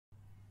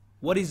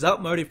What is up,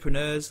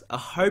 Motivepreneurs? I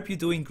hope you're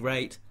doing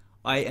great.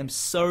 I am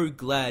so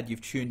glad you've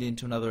tuned in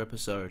to another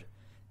episode.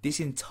 This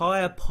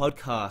entire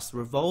podcast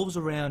revolves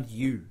around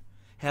you,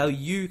 how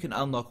you can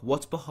unlock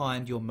what's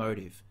behind your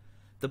motive.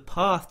 The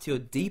path to your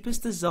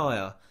deepest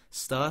desire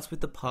starts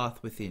with the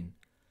path within.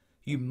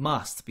 You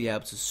must be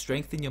able to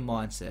strengthen your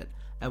mindset,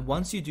 and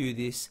once you do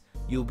this,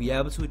 you'll be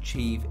able to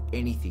achieve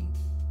anything.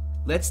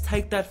 Let's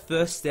take that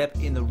first step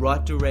in the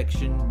right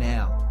direction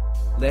now.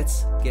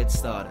 Let's get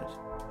started.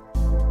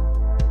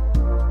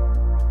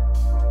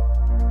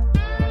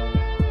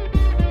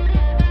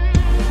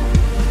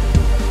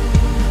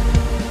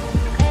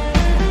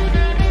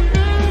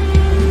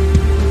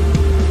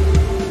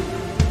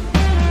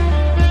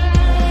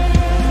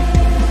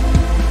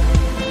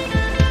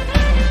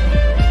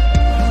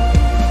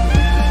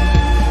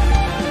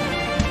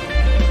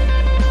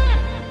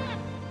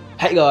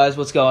 Hey guys,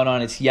 what's going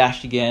on? It's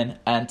Yash again,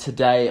 and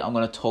today I'm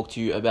going to talk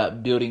to you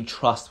about building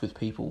trust with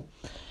people.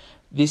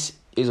 This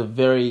is a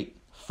very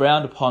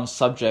frowned upon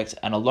subject,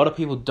 and a lot of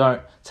people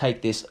don't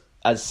take this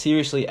as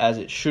seriously as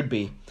it should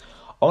be.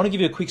 I want to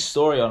give you a quick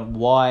story on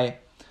why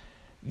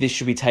this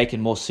should be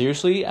taken more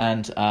seriously,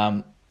 and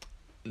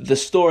the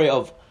story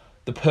of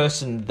the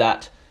person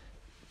that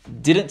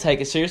didn't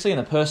take it seriously and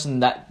the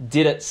person that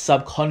did it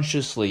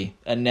subconsciously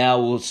and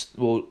now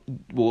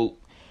will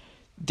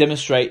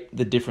demonstrate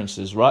the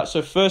differences, right?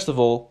 So first of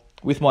all,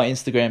 with my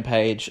Instagram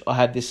page, I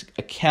had this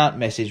account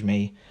message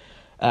me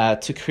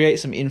to create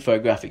some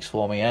infographics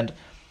for me, and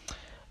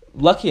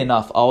lucky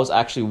enough, I was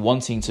actually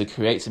wanting to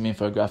create some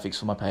infographics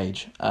for my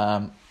page.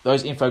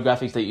 Those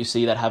infographics that you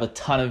see that have a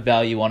ton of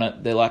value on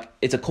it, they're like,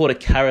 it's called a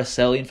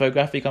carousel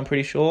infographic, I'm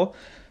pretty sure.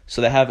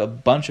 So they have a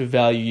bunch of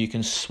value, you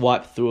can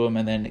swipe through them,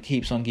 and then it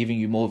keeps on giving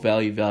you more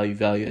value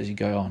as you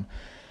go on.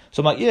 So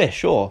I'm like, yeah,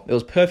 sure. It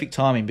was perfect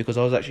timing because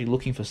I was actually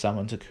looking for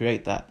someone to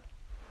create that.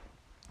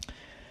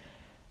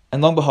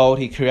 And long and behold,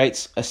 he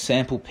creates a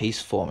sample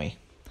piece for me.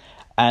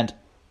 And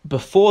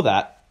before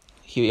that,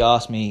 he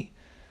asked me,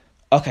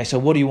 okay, so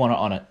what do you want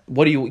on it?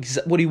 What do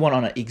you want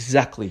on it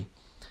exactly?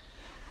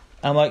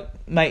 And I'm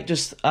like, mate,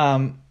 just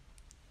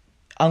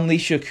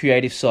unleash your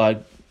creative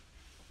side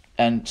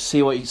and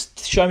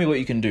show me what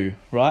you can do,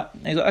 right?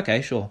 And he's like,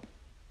 okay, sure.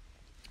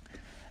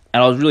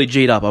 And I was really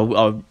G'd up.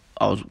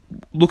 I was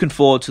looking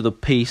forward to the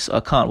piece. I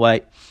can't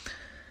wait.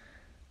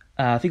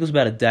 I think it was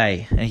about a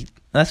day, and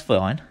that's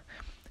fine.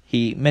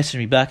 He messaged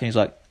me back, and he's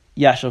like,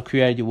 Yash, I've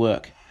created your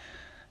work.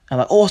 I'm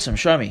like, awesome,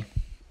 show me.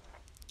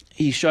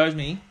 He shows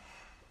me,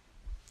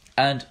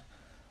 and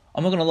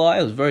I'm not going to lie,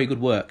 it was very good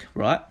work,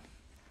 right?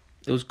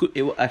 It was good.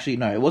 It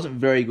wasn't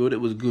very good.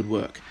 It was good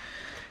work.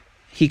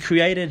 He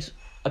created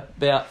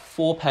about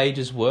 4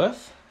 pages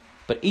worth,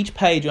 but each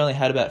page only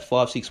had about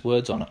 5-6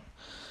 words on it.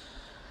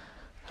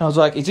 I was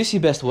like, is this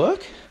your best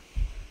work?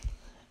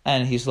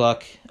 And he's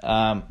like,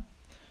 no,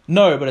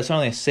 but it's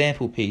only a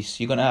sample piece.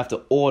 You're going to have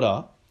to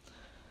order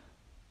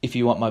if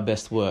you want my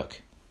best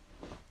work.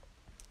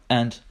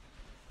 And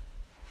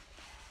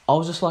I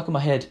was just like in my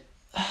head,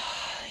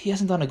 he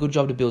hasn't done a good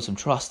job to build some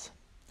trust.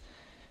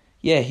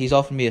 Yeah, he's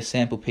offered me a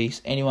sample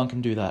piece. Anyone can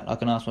do that. I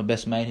can ask my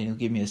best mate and he'll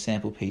give me a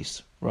sample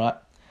piece, right?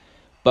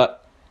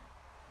 But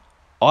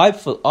I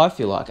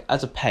feel like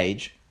as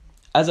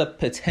a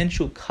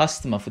potential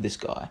customer for this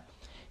guy,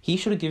 he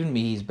should have given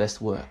me his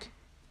best work.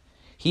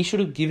 He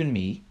should have given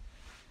me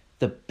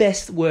the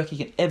best work he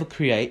can ever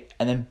create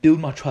and then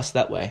build my trust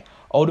that way.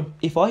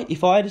 If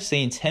I had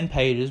seen 10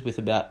 pages with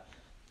about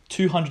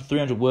 200,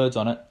 300 words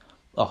on it,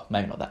 oh,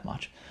 maybe not that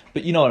much,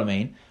 but you know what I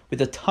mean,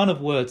 with a ton of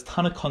words,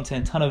 ton of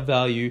content, ton of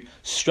value,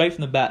 straight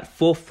from the bat,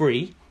 for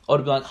free, I would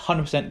have been like,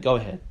 100% go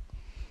ahead.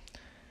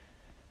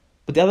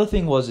 But the other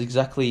thing was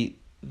exactly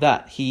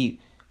that. He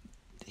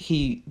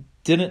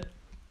didn't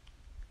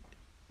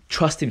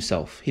trust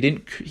himself. He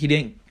didn't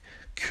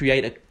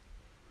create a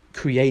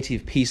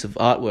creative piece of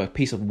artwork,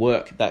 piece of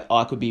work that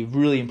I could be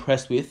really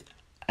impressed with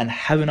and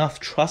have enough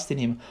trust in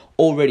him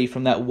already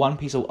from that one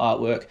piece of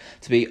artwork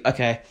to be,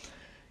 okay,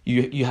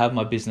 you have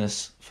my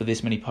business for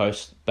this many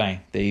posts, bang,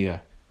 there you go.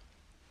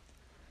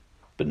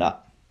 But no,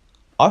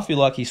 I feel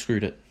like he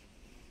screwed it.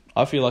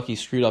 I feel like he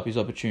screwed up his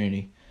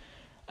opportunity.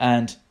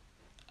 And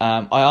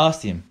I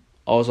asked him,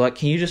 I was like,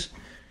 can you just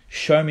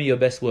show me your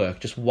best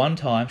work. Just one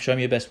time, show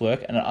me your best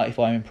work, and if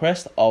I'm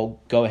impressed, I'll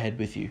go ahead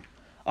with you.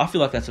 I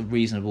feel like that's a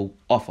reasonable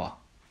offer,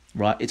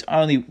 right? It's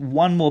only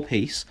one more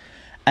piece,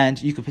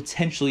 and you could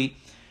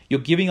you're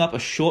giving up a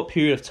short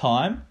period of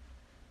time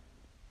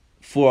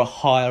for a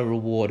higher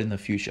reward in the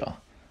future.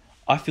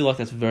 I feel like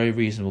that's a very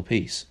reasonable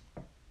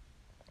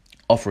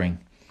offering.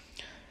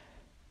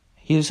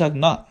 He was like,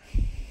 no,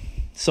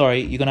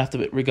 sorry, we're gonna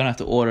have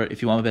to order it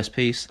if you want my best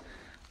piece,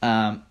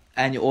 and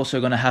you're also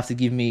gonna have to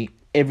give me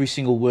every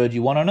single word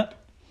you want on it.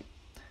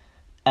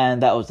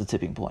 And that was the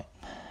tipping point.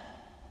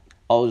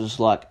 I was just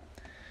like,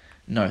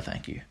 no,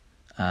 thank you.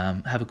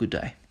 Have a good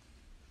day.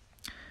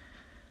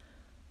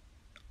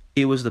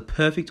 It was the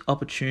perfect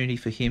opportunity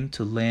for him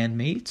to land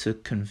me, to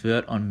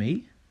convert on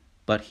me,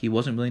 but he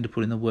wasn't willing to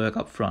put in the work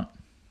up front.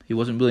 He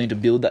wasn't willing to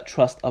build that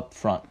trust up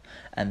front.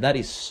 And that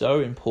is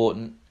so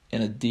important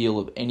in a deal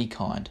of any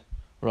kind,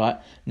 right?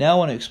 Now I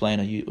want to explain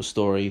a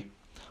story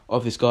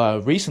of this guy I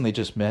recently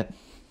just met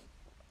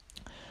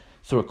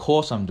through a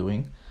course I'm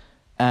doing,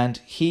 and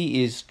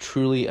he is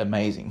truly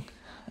amazing.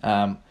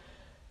 Now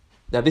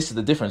this is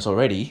the difference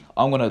already.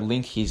 I'm going to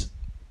link his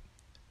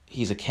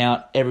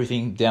account,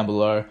 everything down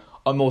below.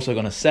 I'm also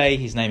going to say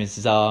his name is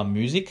Zah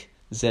Music,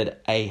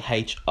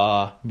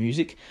 Zahr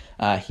Music.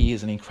 He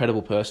is an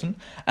incredible person,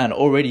 and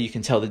already you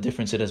can tell the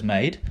difference it has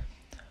made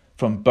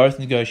from both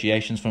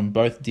negotiations, from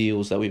both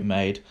deals that we've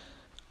made.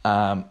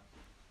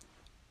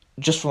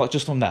 Just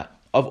from that,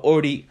 I've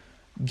already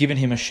given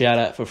him a shout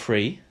out for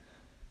free,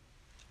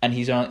 and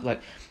he's only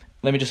like,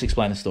 let me just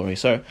explain the story.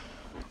 So,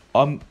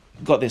 I'm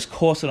got this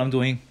course that I'm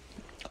doing.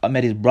 I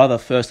met his brother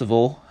first of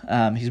all.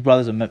 His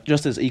brother's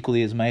just as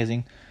equally as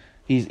amazing.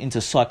 He's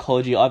into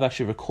psychology. I've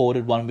actually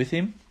recorded one with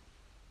him.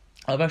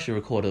 I've actually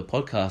recorded a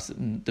podcast,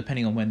 and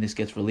depending on when this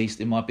gets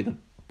released, it might be the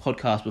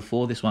podcast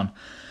before this one.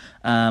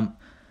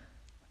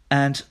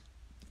 And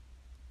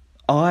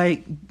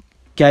I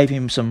gave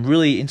him some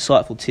really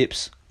insightful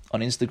tips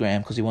on Instagram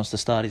because he wants to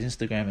start his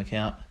Instagram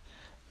account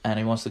and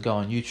he wants to go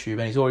on YouTube,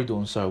 and he's already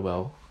doing so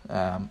well.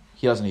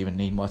 He doesn't even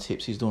need my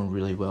tips. He's doing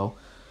really well.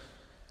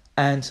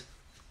 And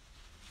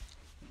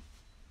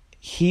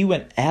he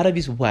went out of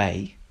his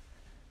way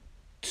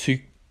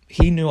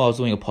he knew I was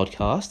doing a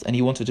podcast and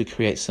he wanted to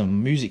create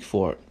some music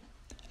for it.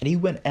 And he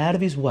went out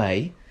of his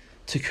way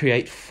to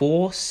create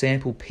 4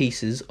 sample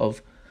pieces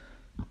of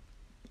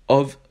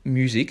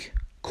music,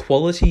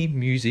 quality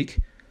music.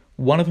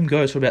 One of them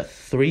goes for about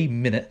 3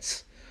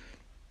 minutes.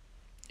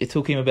 I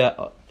think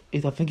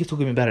it took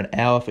him about an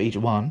hour for each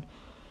one,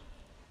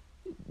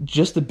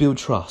 just to build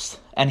trust.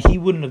 And he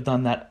wouldn't have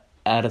done that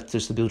out of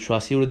just to build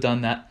trust. He would have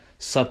done that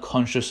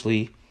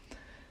subconsciously,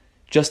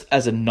 just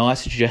as a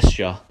nice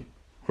gesture,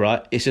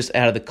 right? It's just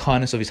out of the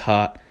kindness of his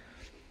heart,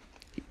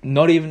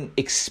 not even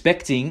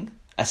expecting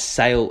a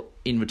sale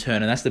in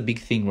return. And that's the big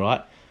thing,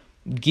 right?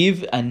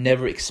 Give and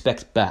never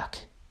expect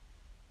back.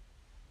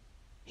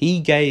 He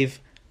gave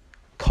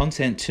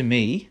content to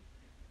me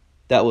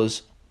that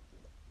was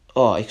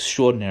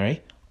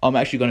extraordinary. I'm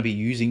actually going to be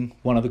using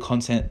one of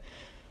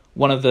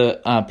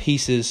the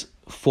pieces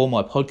for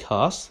my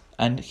podcast,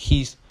 and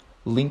his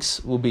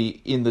links will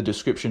be in the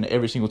description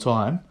every single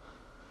time.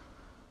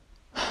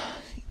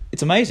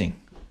 It's amazing.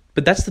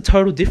 But that's the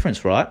total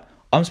difference, right?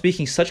 I'm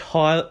speaking such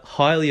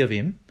highly of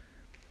him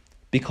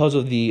because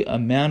of the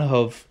amount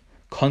of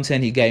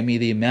content he gave me,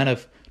 the amount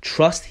of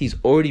trust he's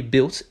already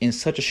built in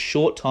such a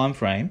short time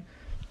frame.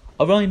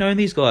 I've only known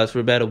these guys for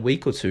about a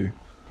week or two.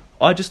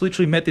 I just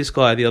literally met this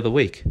guy the other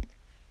week.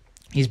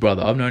 His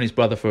brother. I've known his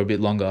brother for a bit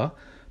longer,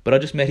 but I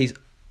just met his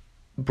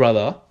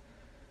brother.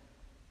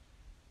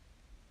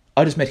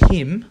 I just met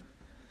him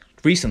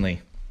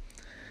recently.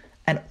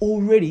 And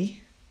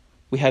already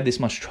we have this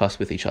much trust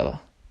with each other.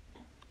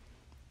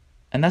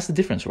 And that's the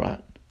difference,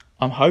 right?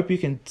 I hope you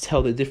can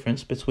tell the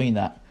difference between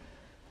that.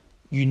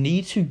 You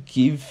need to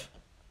give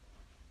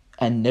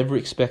and never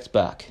expect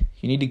back.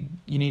 You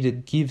need to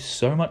give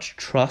so much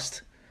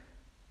trust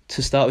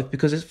to start with,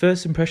 because his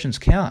first impressions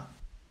count.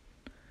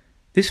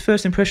 This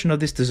first impression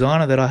of this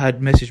designer that I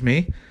had message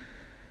me,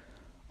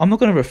 I'm not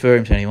going to refer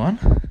him to anyone.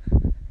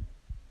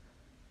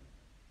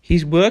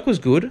 His work was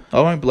good.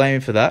 I won't blame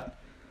him for that.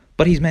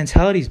 But his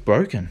mentality is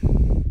broken.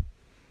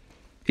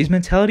 His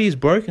mentality is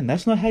broken.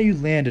 That's not how you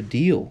land a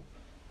deal.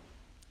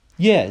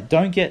 Yeah,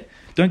 don't get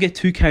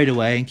too carried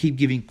away and keep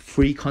giving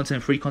free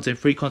content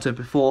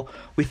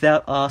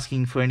without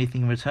asking for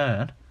anything in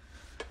return.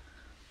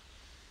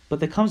 But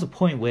there comes a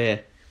point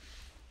where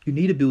you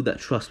need to build that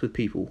trust with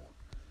people.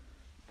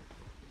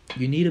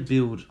 You need to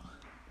build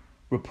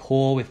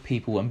rapport with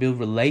people and build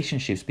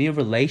relationships. Be a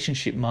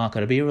relationship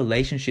marketer. Be a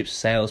relationship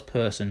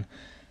salesperson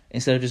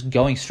instead of just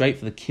going straight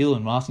for the kill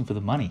and asking for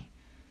the money.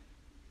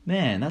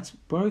 Man, that's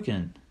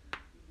broken.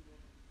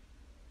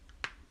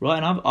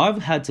 Right, and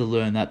I've had to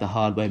learn that the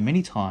hard way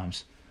many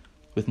times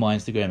with my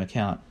Instagram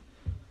account,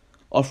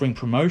 offering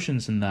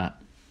promotions and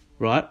that.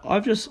 Right,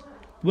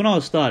 when I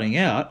was starting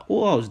out,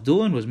 all I was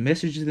doing was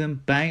messaging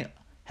them, bang,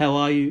 how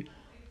are you?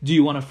 Do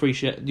you want a free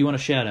shout? Do you want a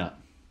shout out?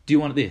 Do you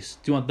want this?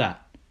 Do you want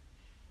that?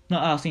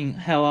 Not asking,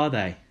 how are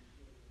they?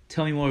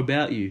 Tell me more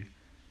about you.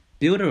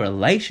 Build a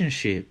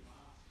relationship.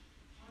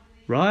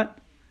 Right?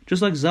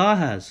 Just like Zah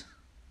has.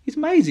 He's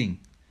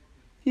amazing.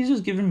 He's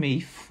just given me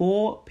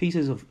 4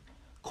 pieces of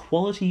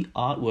quality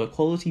artwork,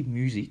 quality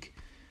music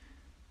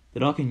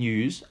that I can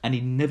use, and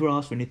he never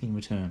asked for anything in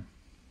return.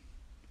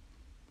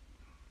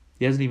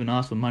 He hasn't even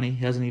asked for money.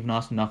 He hasn't even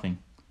asked for nothing.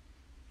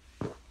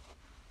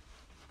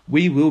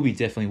 We will be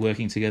definitely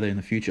working together in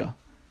the future.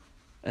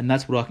 And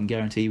that's what I can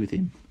guarantee with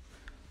him.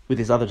 With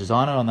his other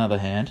designer, on the other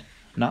hand,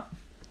 not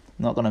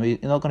gonna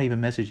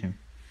even message him.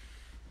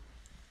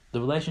 The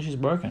relationship's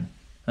broken.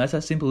 That's how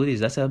simple it is.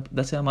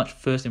 That's how much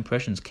first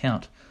impressions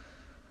count.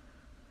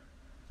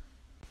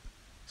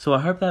 So I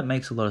hope that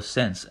makes a lot of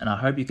sense, and I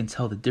hope you can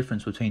tell the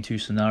difference between 2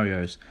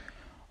 scenarios.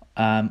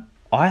 I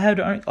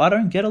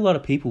don't get a lot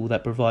of people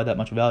that provide that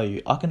much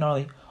value. I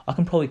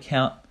can probably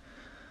count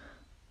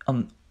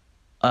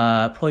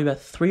probably about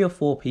 3 or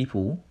 4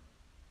 people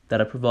that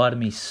have provided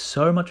me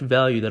so much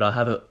value that I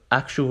have an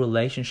actual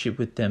relationship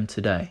with them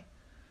today,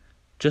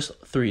 just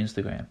through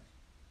Instagram,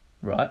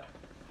 right?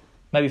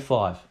 Maybe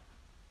 5.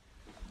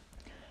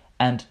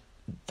 And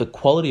the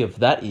quality of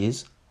that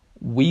is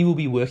we will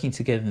be working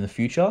together in the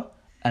future,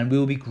 and we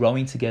will be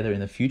growing together in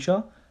the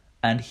future,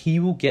 and he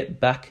will get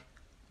back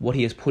what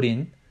he has put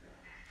in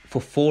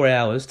for 4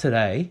 hours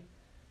today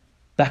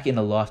back in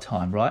a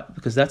lifetime, right?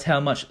 Because that's how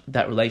much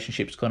that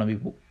relationship is going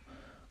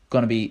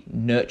to be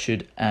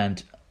nurtured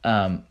and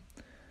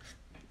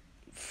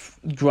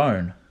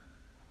grown.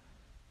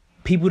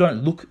 People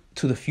don't look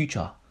to the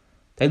future.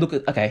 They look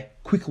at, okay,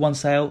 quick one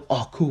sale.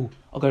 Oh, cool.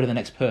 I'll go to the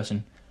next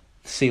person.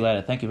 See you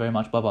later. Thank you very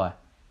much. Bye-bye.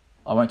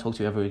 I won't talk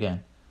to you ever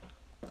again.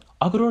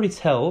 I could already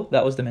tell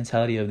that was the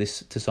mentality of this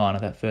designer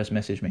that first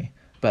messaged me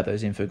about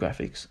those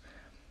infographics.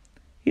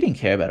 He didn't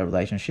care about a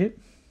relationship.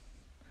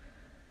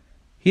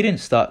 He didn't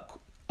start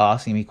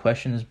asking me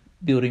questions,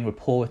 building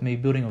rapport with me,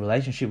 building a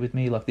relationship with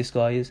me like this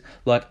guy is,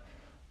 like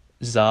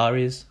Czar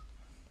is.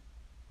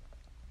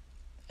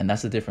 And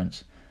that's the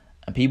difference.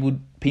 And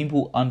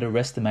people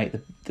underestimate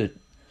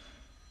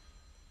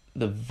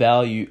the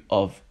value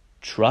of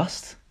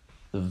trust,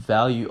 the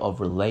value of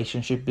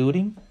relationship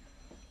building,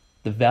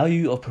 the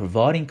value of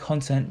providing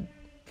content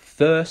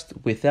first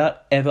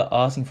without ever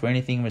asking for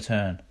anything in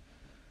return.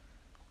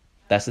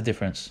 That's the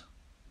difference.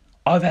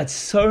 I've had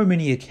so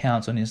many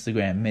accounts on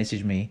Instagram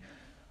message me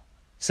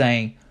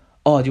saying,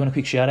 oh, do you want a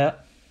quick shout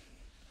out?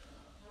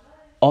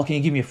 Oh, can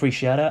you give me a free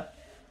shout out?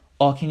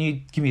 Oh, can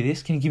you give me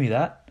this? Can you give me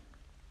that?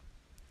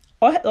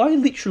 I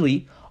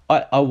literally,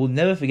 I will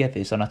never forget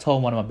this, and I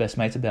told one of my best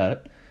mates about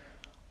it.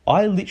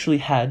 I literally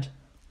had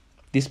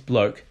this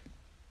bloke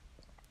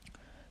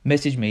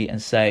message me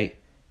and say,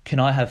 can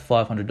I have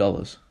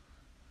 $500?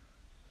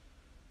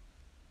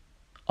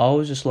 I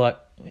was just like,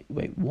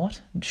 wait,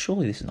 what?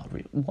 Surely this is not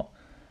real. What?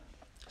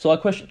 So I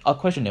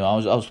questioned him. I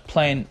was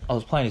playing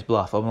his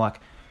bluff. I'm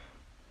like,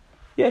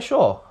 yeah,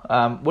 sure.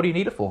 What do you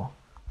need it for?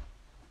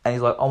 And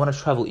he's like, I want to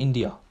travel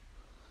India.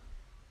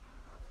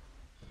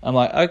 I'm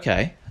like,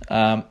 okay.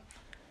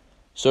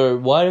 So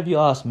why have you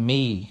asked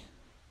me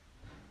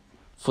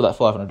for that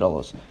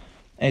 $500? And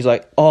he's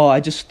like, oh, I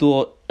just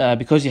thought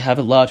because you have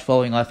a large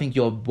following, I think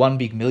you're one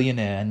big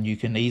millionaire and you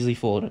can easily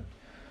afford it.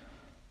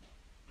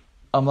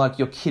 I'm like,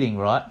 you're kidding,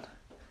 right?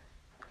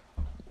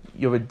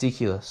 You're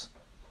ridiculous.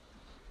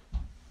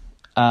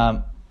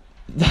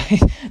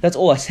 That's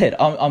all I said.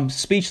 I'm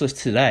speechless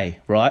today,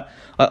 right?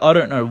 I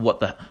don't know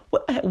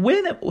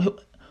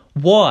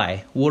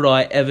why would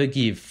I ever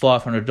give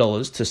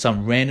 $500 to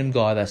some random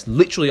guy that's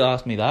literally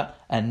asked me that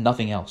and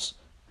nothing else?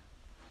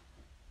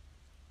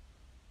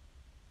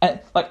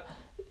 And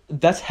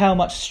that's how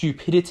much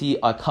stupidity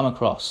I come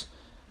across.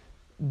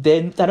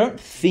 Then they don't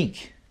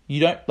think.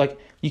 You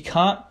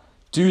can't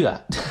do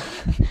that.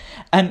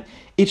 And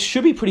it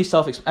should be pretty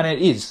and it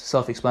is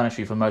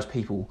self-explanatory for most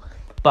people.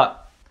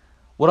 But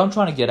what I'm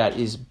trying to get at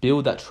is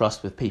build that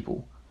trust with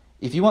people.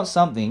 If you want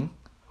something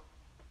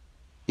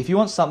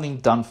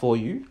done for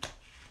you,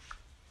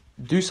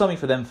 do something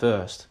for them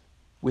first,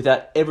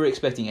 without ever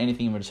expecting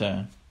anything in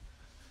return.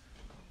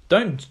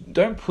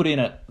 Don't put in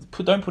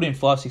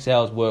 5-6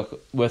 hours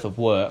worth of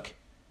work,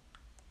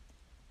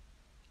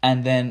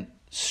 and then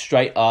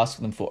straight ask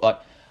them for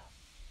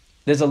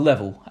There's a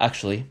level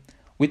actually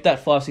with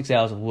that 5-6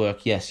 hours of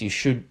work. Yes, you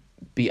should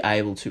be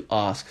able to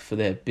ask for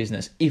their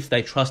business if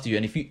they trust you,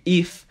 and if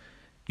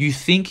you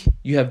think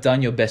you have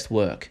done your best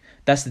work.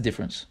 That's the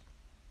difference.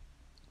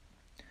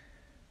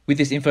 With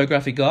this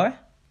infographic guy,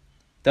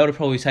 that would have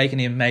probably taken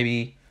him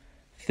maybe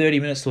 30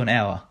 minutes to an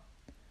hour.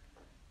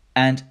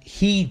 And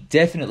he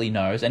definitely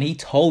knows, and he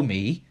told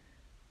me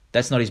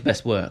that's not his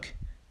best work.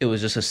 It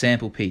was just a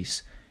sample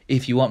piece.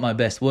 If you want my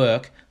best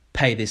work,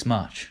 pay this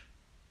much.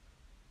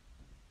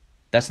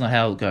 That's not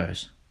how it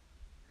goes.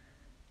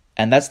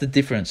 And that's the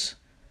difference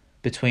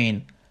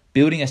between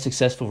building a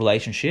successful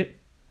relationship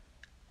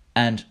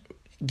and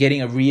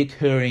getting a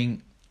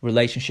reoccurring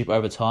relationship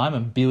over time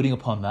and building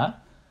upon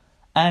that,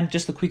 and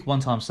just a quick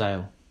one-time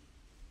sale.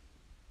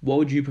 What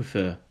would you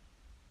prefer?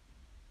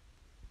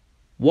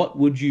 What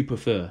would you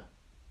prefer?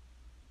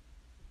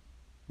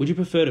 Would you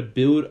prefer to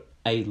build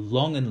a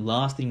long and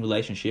lasting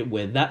relationship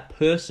where that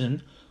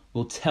person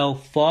will tell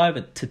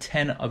 5 to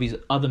 10 of his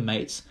other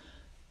mates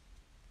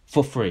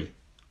for free?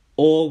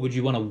 Or would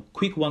you want a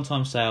quick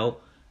one-time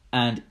sale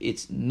and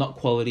it's not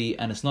quality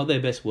and it's not their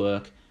best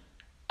work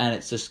and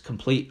it's just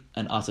complete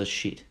and utter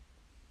shit?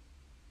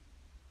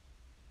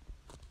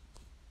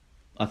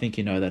 I think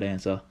you know that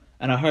answer.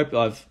 And I hope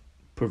I've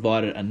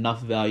provided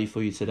enough value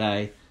for you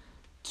today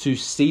to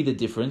see the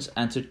difference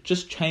and to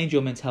just change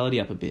your mentality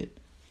up a bit.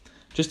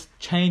 Just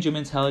change your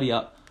mentality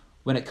up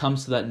when it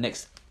comes to that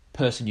next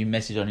person you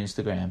message on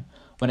Instagram,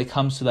 when it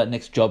comes to that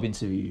next job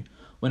interview,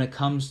 when it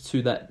comes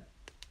to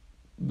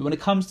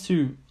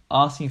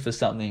asking for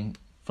something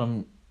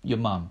from your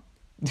mum.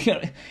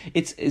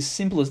 It's as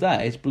simple as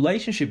that. It's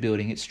relationship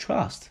building. It's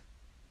trust.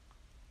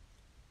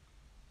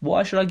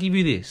 Why should I give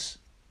you this?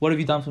 What have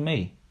you done for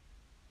me?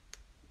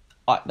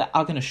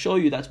 I can assure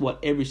you that's what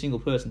every single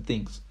person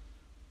thinks.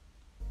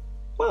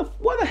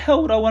 Why the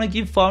hell would I want to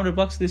give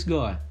 $500 to this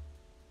guy?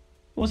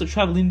 He wants to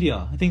travel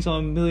India. He thinks I'm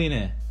a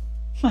millionaire.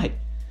 Mate,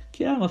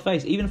 get out of my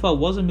face. Even if I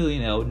was a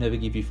millionaire, I would never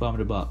give you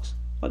 $500.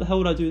 Why the hell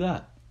would I do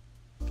that?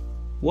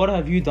 What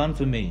have you done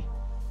for me?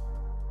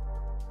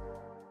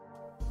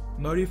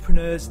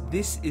 Motivepreneurs,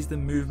 this is the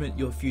movement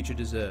your future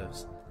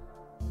deserves.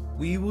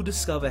 We will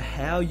discover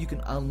how you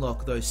can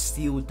unlock those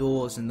steel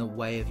doors in the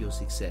way of your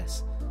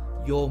success.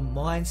 Your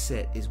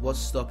mindset is what's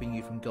stopping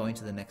you from going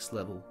to the next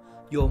level.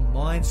 Your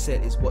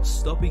mindset is what's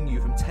stopping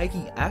you from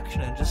taking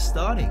action and just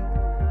starting.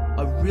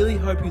 I really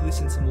hope you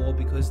listen to more,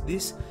 because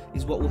this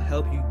is what will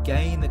help you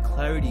gain the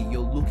clarity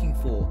you're looking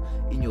for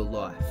in your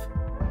life.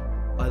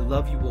 I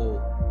love you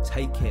all.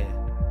 Take care.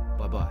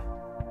 Bye-bye.